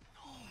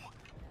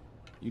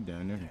 You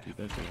down there can keep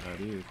that shit how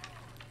it is.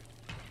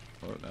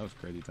 Oh, that was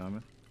crazy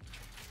timing.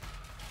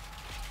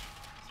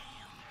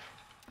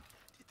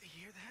 Did they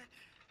hear that?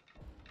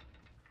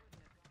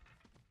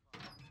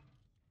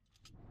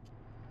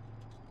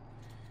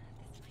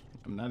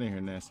 I'm not in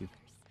here nasty.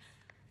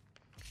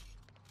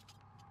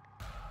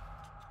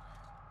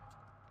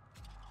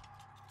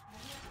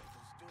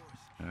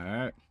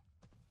 Alright.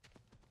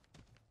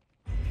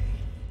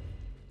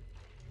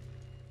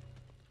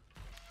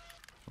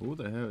 Who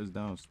the hell is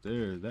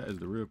downstairs? That is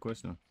the real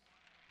question.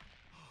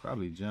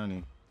 Probably Johnny.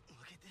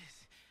 Look at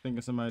this.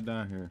 Thinking somebody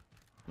down here.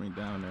 I mean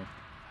down there.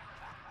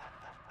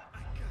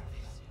 I got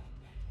this.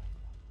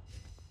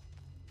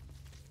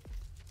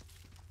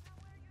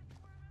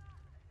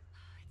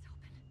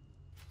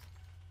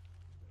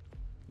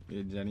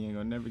 Yeah, Johnny ain't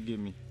gonna never get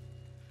me.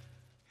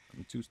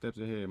 I'm 2 steps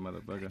ahead,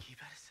 motherfucker.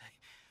 Keep out of sight.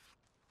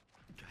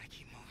 Gotta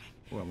keep moving.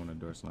 Oh, I want a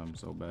door slam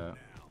so bad.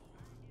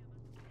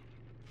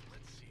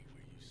 Let's see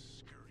where you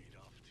scurried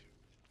off to.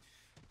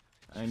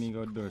 I ain't even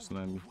gonna door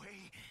slam you.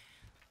 Wait.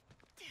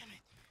 Damn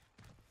it.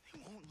 They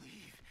won't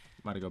leave.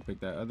 About to go pick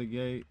that other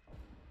gate.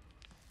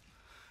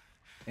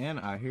 And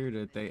I hear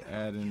that they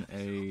adding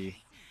a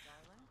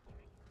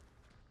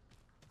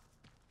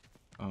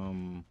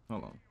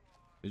hold on.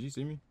 Did you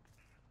see me?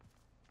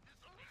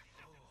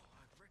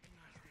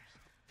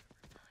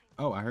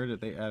 Oh, I heard that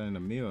they adding a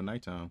meal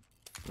nighttime,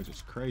 which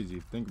is crazy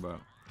to think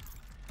about.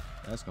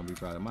 That's gonna be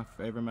probably my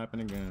favorite map in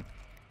the game.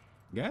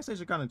 Gas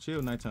station kind of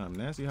chill nighttime.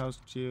 Nancy house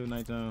chill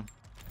nighttime.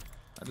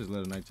 I just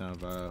love the nighttime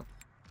vibe.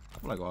 I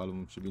feel like all of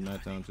them should be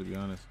nighttime, to be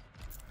honest.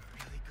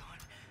 Really gone.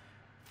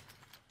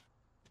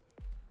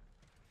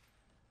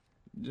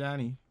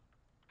 Johnny.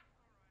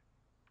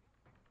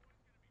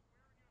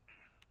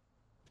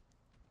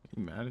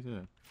 You mad as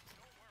hell?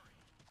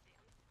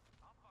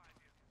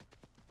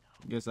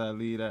 Guess I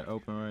leave that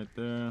open right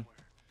there.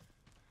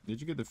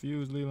 Did you get the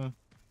fuse, Leland?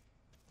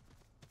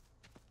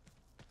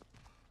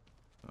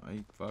 Oh,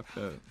 he fucked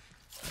up.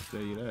 I'll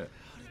tell you that.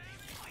 How did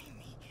they find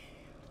me?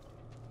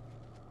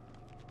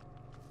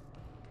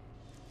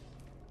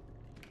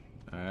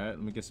 Alright,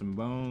 let me get some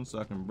bones so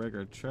I can break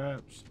our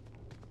traps.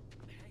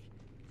 Hey,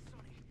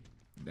 Sonny.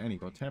 Danny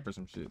gonna tamper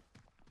some shit.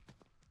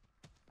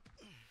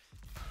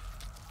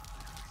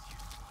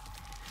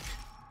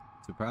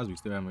 Surprised we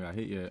still haven't got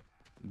hit yet.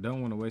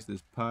 Don't want to waste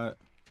this pot.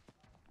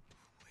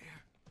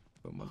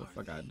 Where But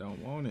motherfucker, I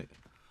don't want it.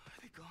 are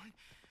they gone? Don't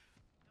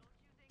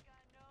you think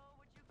I know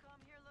what you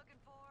come here looking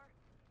for?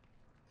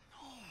 No.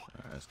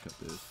 Alright, let's cut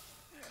this.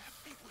 They're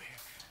everywhere.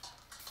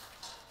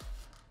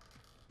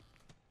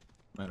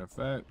 Matter of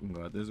fact, we can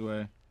go out this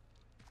way.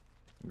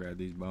 Grab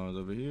these bones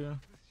over here.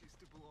 This used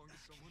to belong to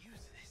someone.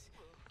 Use this.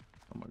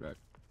 Oh my god.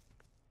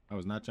 I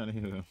was not trying to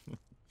heal him.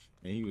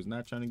 And he was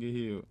not trying to get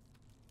healed.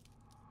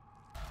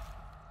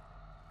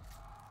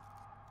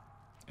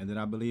 And then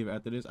I believe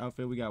after this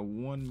outfit, we got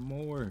one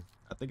more.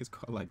 I think it's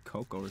called like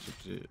Coco or some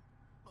shit.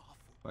 Awful.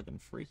 Fucking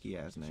freaky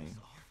ass name.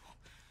 Awful.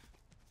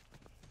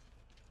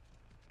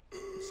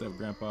 What's up,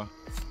 Grandpa? I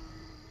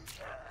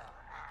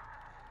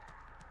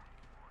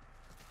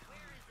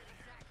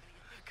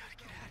gotta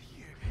get out of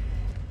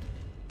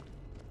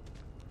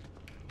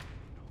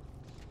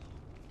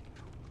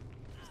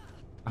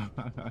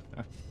here.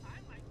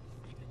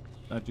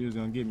 Thought you was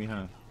gonna get me,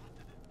 huh?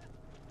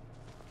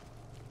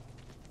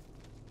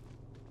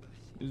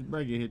 Just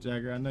break it,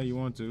 Hitchhiker. I know you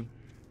want to.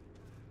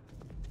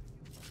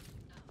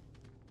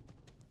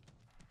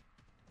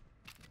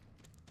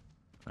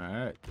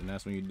 Alright, and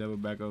that's when you double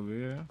back over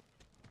here.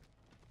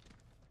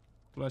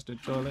 Flush the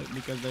toilet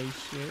because they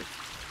shit.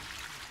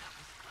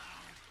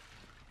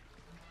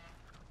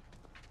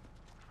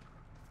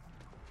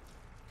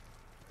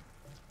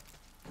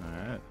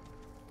 Alright.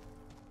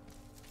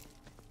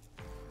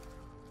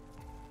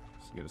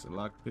 Let's get us a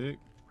lockpick.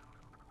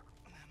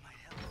 That might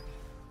help.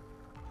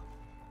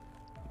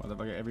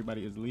 Motherfucker,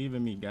 everybody is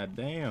leaving me.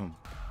 Goddamn.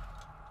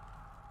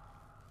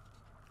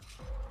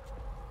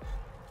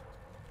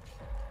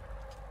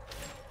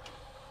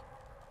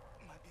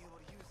 Might be able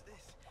to use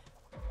this.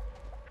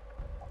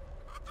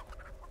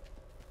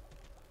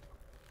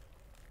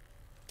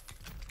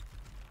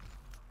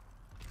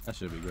 That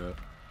should be good.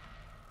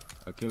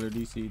 A killer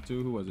DC2.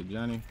 Who was it?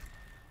 Johnny?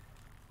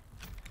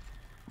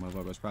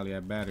 Motherfucker was probably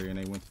at battery and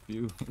they went to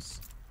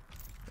fuse.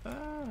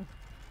 Ah.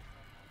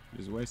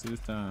 Just wasted his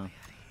time.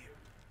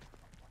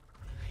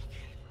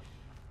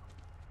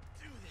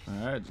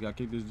 Alright, just gotta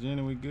kick this gen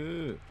and we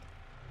good.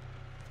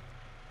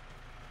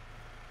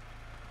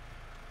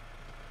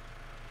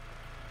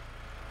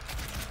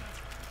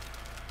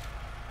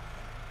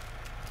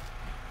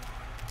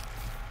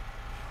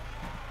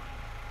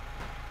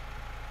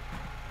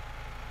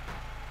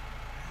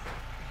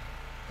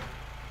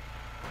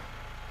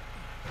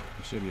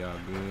 It should be all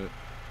good.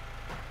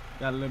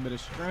 Got a little bit of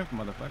strength,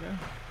 motherfucker.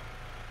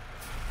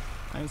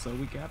 I ain't so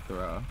weak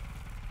after all.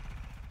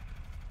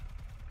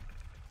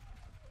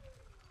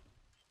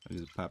 I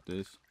just pop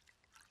this.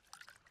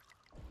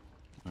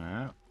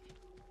 Alright.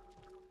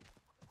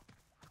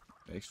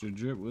 Extra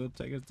drip will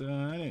take us to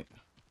 100.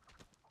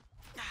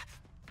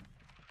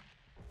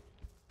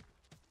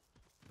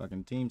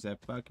 Fucking team said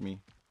fuck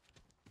me.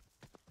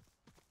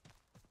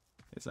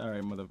 It's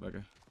alright,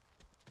 motherfucker.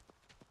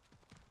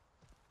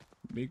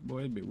 Big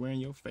boy be wearing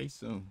your face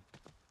soon.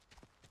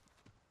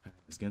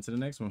 Let's get into the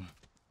next one.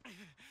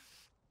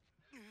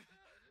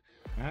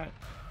 Alright.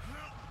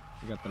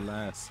 We got the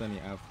last Sonny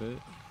outfit.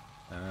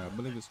 I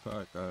believe it's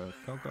called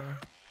Coco.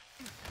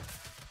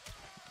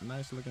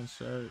 Nice looking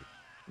shirt.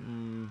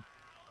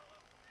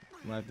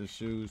 Like the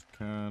shoes,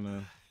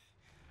 kinda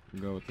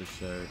go with the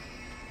shirt.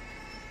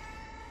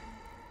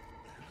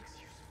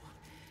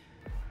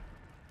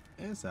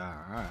 It's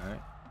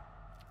alright.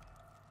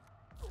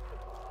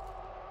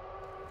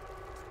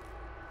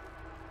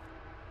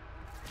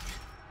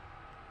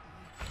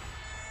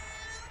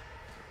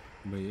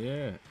 But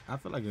yeah, I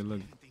feel like it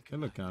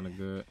looked kind of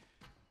good.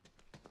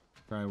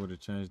 Probably would have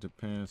changed the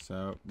pants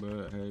out,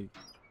 but hey,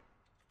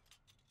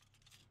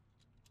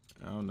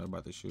 I don't know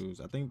about the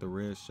shoes. I think the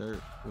red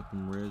shirt with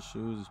them red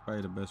shoes is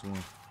probably the best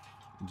one,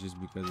 just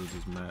because it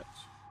just match.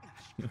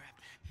 That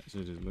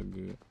shit just look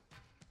good.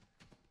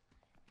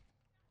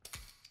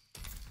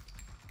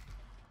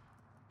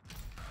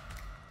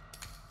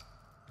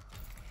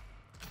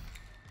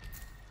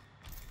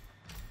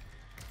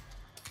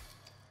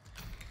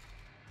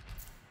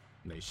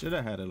 They should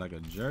have had it like a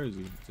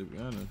jersey, to be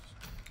honest.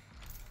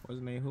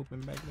 Wasn't they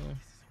hooping back then?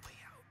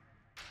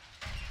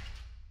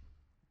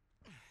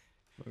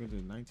 Look at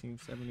this,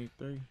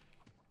 1973.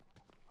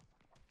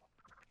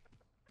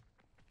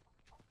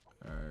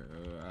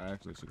 Alright, I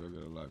actually should go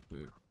get a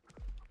lockpick.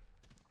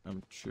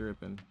 I'm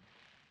tripping.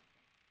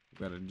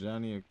 Got a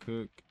Johnny, a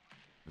Cook,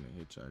 and a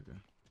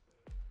Hitchhiker.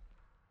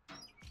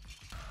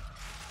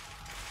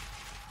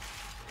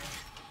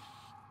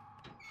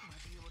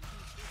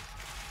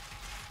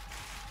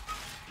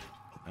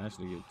 I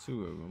actually get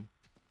 2 of them.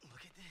 Look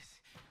at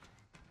this.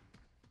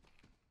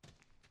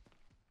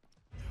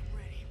 I'm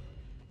ready.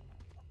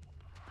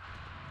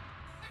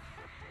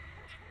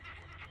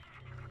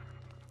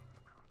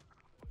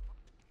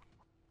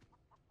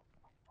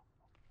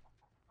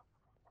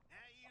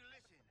 Now you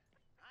listen.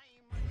 I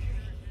ain't much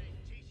interested in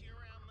chasing you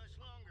around much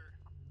longer.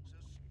 So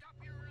stop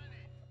your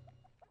running.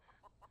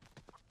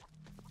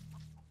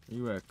 Where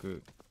you at,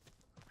 Cook?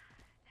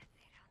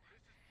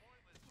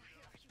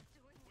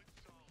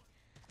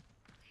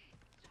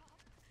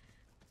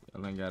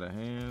 Y'all ain't got a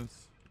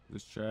hands.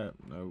 This trap,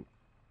 nope.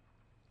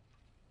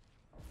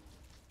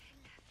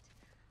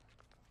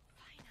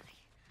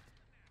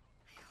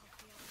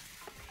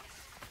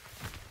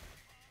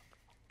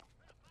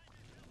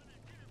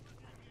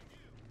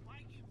 Why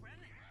you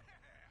running?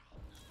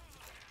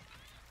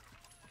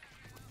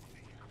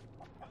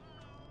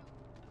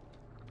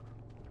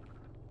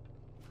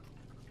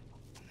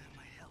 That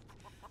might help.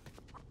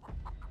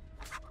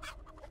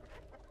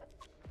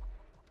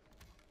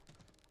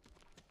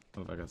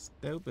 Look like a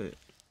stupid.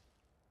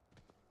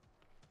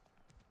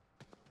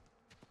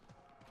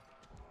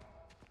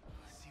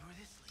 Let's see where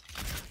this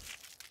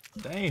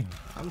leads. Damn,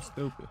 I'm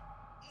stupid.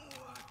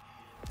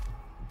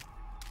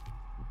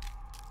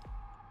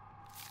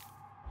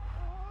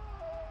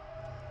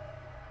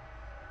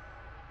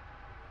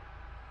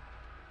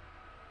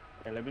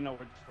 Hey, let me know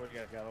which door you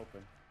guys got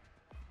open.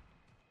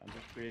 I'm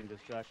just creating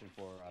distraction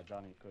for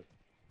Johnny Cook.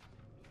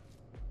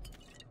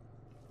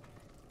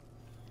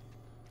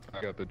 I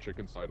got the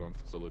chicken side on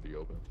facility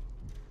open.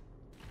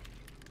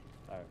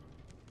 Alright.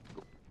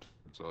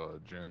 It's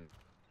Jen.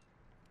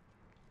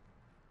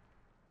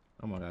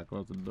 Oh my god,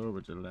 close the door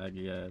with your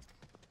laggy ass.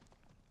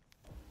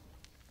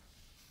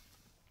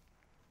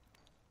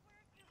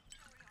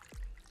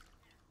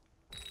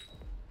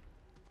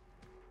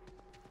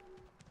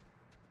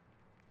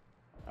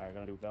 Alright,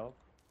 gonna do valve.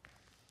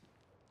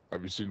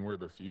 Have you seen where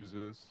the fuse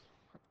is?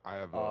 I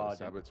have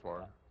Sabbath's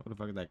bar. What the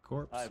fuck is that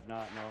corpse? I have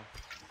not, no.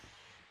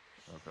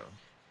 Okay.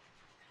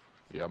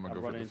 Yeah, I'm gonna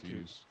go for the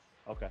fuse.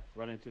 Okay,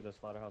 run into the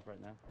slaughterhouse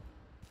right now.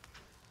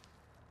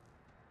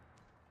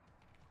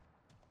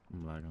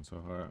 I'm lagging so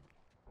hard.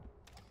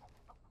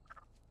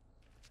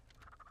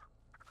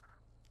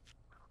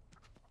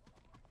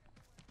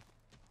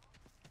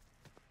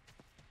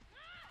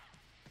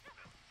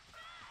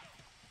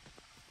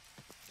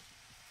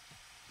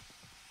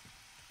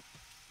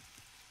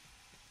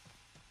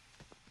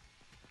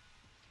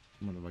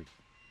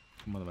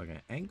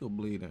 Motherfucking ankle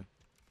bleeding.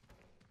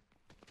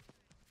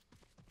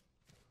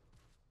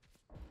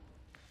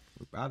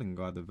 I didn't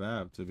guard the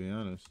valve, to be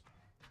honest,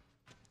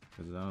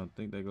 because I don't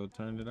think they go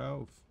turn it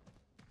off.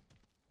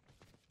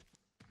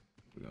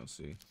 We're gonna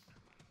see.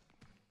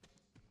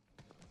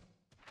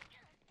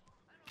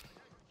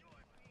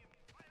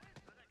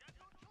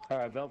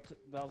 Alright, valve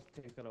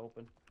take it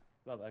open.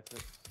 Valve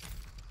exit.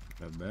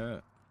 That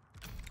bad.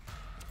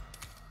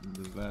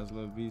 This last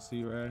little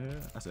VC right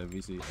here. I said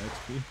VC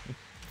XP.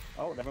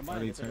 Oh, never mind.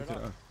 Already turned it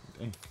off.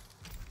 Dang.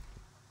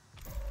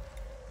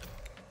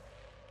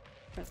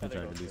 I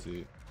tried to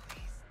DC it.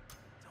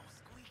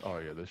 Oh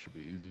yeah, this should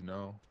be easy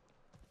now.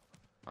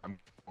 I'm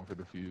going for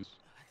the fuse.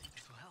 I think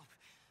this will help.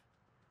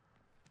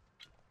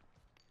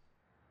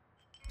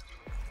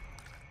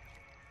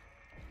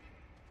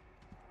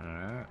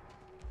 Alright.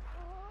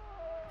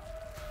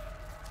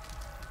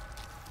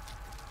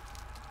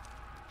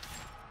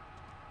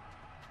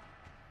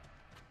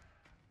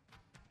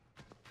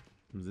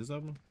 Is this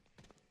open?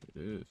 It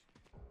is.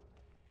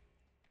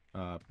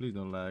 Please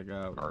don't lag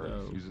out. Alright,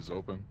 No. fuse is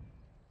open.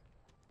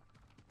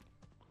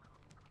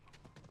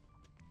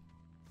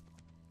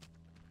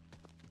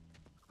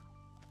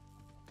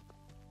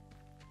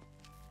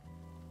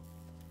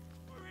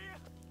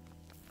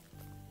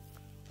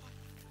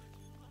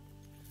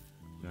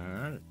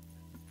 Alright.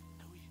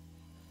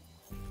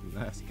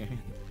 Last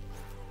game.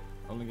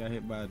 Only got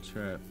hit by a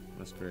trap.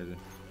 That's crazy.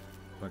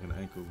 Fucking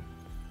ankle.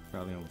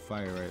 Probably on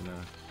fire right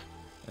now.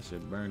 That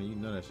shit burning. You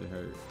know that shit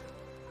hurt.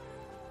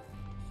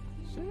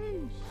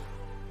 Sheesh.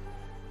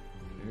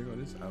 Here go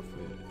this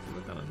outfit. It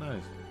look kinda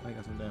nice. I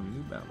got some damn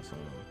New Balance on.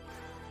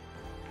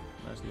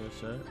 Nice little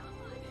shirt.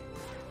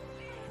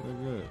 Look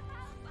good.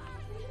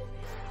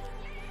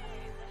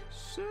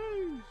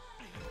 Sheesh.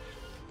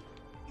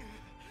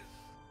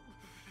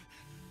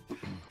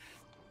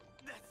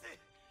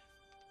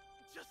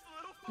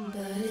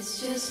 But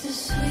it's just a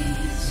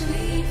sweet,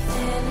 sweet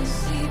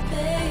fantasy,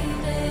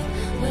 baby.